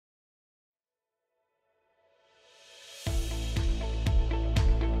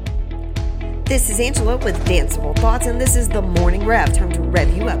This is Angela with Danceable Thoughts, and this is the Morning Rev. Time to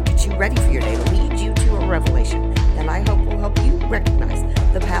rev you up, get you ready for your day, to lead you to a revelation that I hope will help you recognize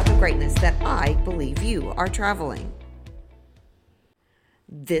the path of greatness that I believe you are traveling.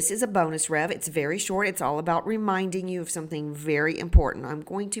 This is a bonus rev. It's very short. It's all about reminding you of something very important. I'm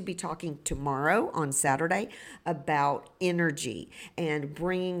going to be talking tomorrow on Saturday about energy and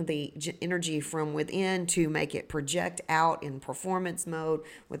bringing the energy from within to make it project out in performance mode.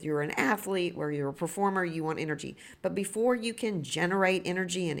 Whether you're an athlete, whether you're a performer, you want energy. But before you can generate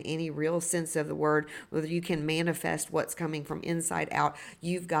energy in any real sense of the word, whether you can manifest what's coming from inside out,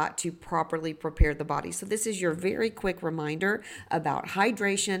 you've got to properly prepare the body. So this is your very quick reminder about hydration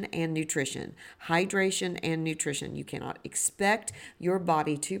and nutrition. Hydration and nutrition. You cannot expect your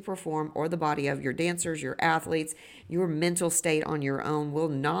body to perform, or the body of your dancers, your athletes. Your mental state on your own will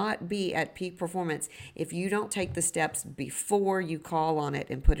not be at peak performance if you don't take the steps before you call on it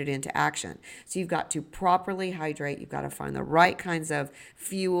and put it into action. So you've got to properly hydrate. You've got to find the right kinds of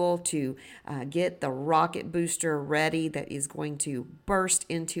fuel to get the rocket booster ready that is going to burst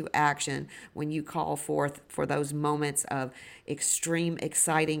into action when you call forth for those moments of extreme,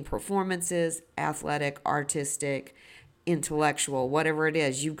 exciting performances, athletic, artistic, intellectual, whatever it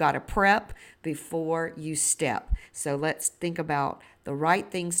is. You've got to prep before you step. So let's think about the right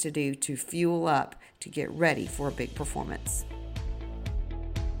things to do to fuel up to get ready for a big performance.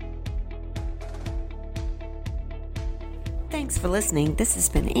 Thanks for listening. This has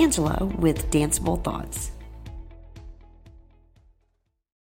been Angela with Danceable Thoughts.